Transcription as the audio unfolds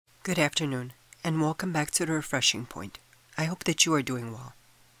Good afternoon, and welcome back to the Refreshing Point. I hope that you are doing well.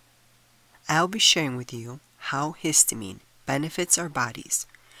 I'll be sharing with you how histamine benefits our bodies,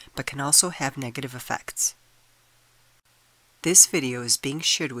 but can also have negative effects. This video is being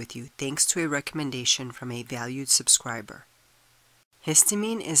shared with you thanks to a recommendation from a valued subscriber.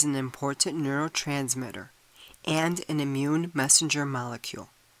 Histamine is an important neurotransmitter and an immune messenger molecule.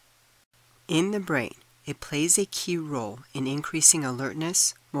 In the brain, it plays a key role in increasing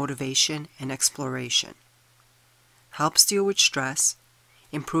alertness, motivation, and exploration. Helps deal with stress,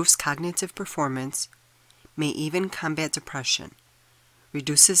 improves cognitive performance, may even combat depression,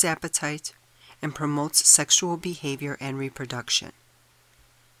 reduces appetite, and promotes sexual behavior and reproduction.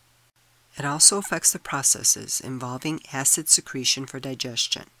 It also affects the processes involving acid secretion for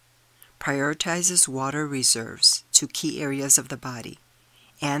digestion, prioritizes water reserves to key areas of the body,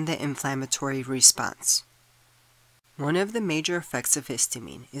 and the inflammatory response. One of the major effects of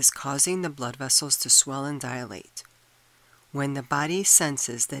histamine is causing the blood vessels to swell and dilate. When the body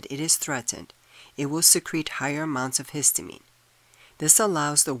senses that it is threatened, it will secrete higher amounts of histamine. This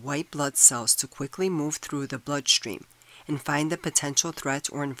allows the white blood cells to quickly move through the bloodstream and find the potential threat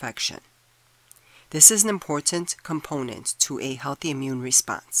or infection. This is an important component to a healthy immune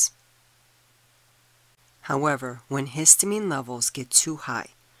response. However, when histamine levels get too high,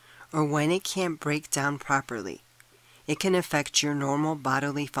 or when it can't break down properly, it can affect your normal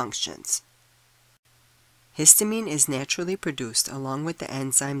bodily functions. Histamine is naturally produced along with the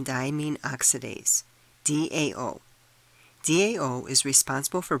enzyme diamine oxidase, DAO. DAO is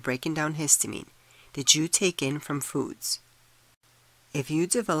responsible for breaking down histamine that you take in from foods. If you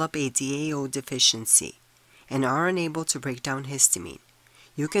develop a DAO deficiency and are unable to break down histamine,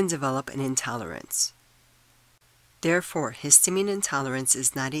 you can develop an intolerance. Therefore, histamine intolerance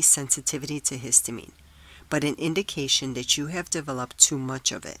is not a sensitivity to histamine, but an indication that you have developed too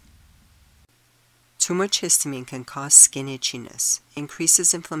much of it. Too much histamine can cause skin itchiness,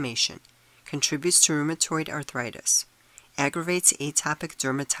 increases inflammation, contributes to rheumatoid arthritis, aggravates atopic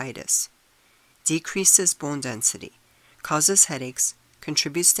dermatitis, decreases bone density, causes headaches,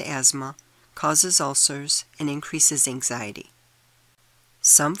 contributes to asthma, causes ulcers, and increases anxiety.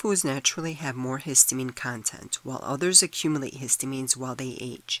 Some foods naturally have more histamine content, while others accumulate histamines while they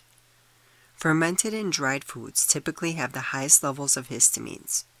age. Fermented and dried foods typically have the highest levels of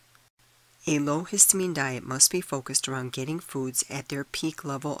histamines. A low histamine diet must be focused around getting foods at their peak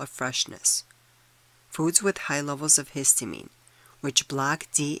level of freshness. Foods with high levels of histamine, which block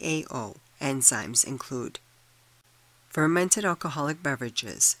DAO enzymes, include fermented alcoholic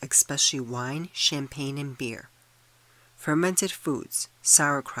beverages, especially wine, champagne, and beer. Fermented foods,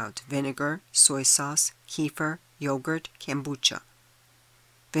 sauerkraut, vinegar, soy sauce, kefir, yogurt, kombucha.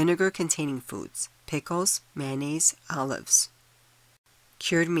 Vinegar-containing foods, pickles, mayonnaise, olives.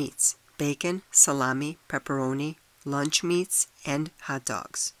 Cured meats, bacon, salami, pepperoni, lunch meats, and hot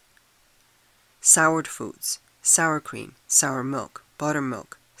dogs. Soured foods, sour cream, sour milk,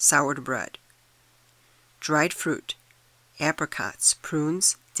 buttermilk, soured bread. Dried fruit, apricots,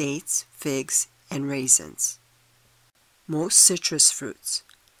 prunes, dates, figs, and raisins. Most citrus fruits,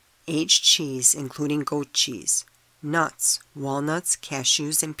 aged cheese including goat cheese, nuts, walnuts,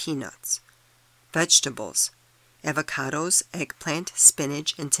 cashews, and peanuts. Vegetables, avocados, eggplant,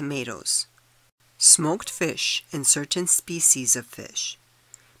 spinach, and tomatoes. Smoked fish and certain species of fish,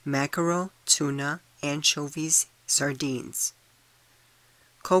 mackerel, tuna, anchovies, sardines.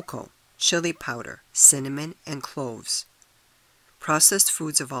 Cocoa, chili powder, cinnamon, and cloves. Processed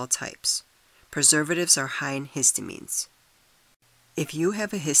foods of all types. Preservatives are high in histamines. If you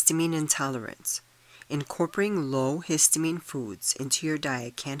have a histamine intolerance, incorporating low histamine foods into your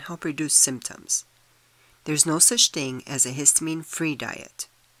diet can help reduce symptoms. There's no such thing as a histamine-free diet.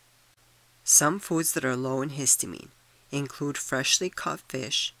 Some foods that are low in histamine include freshly caught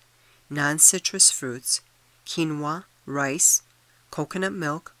fish, non-citrus fruits, quinoa, rice, coconut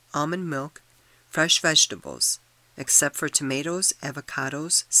milk, almond milk, fresh vegetables, except for tomatoes,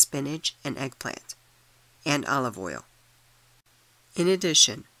 avocados, spinach, and eggplant, and olive oil. In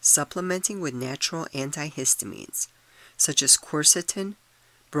addition, supplementing with natural antihistamines, such as quercetin,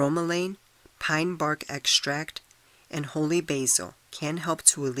 bromelain, pine bark extract, and holy basil, can help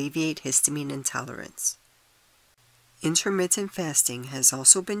to alleviate histamine intolerance. Intermittent fasting has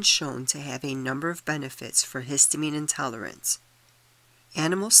also been shown to have a number of benefits for histamine intolerance.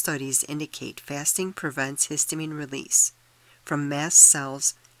 Animal studies indicate fasting prevents histamine release from mast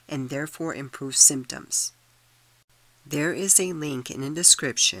cells and therefore improves symptoms. There is a link in the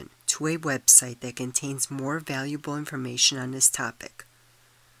description to a website that contains more valuable information on this topic.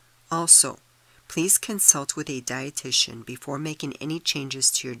 Also, Please consult with a dietitian before making any changes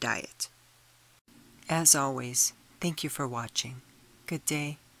to your diet. As always, thank you for watching. Good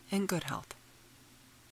day and good health.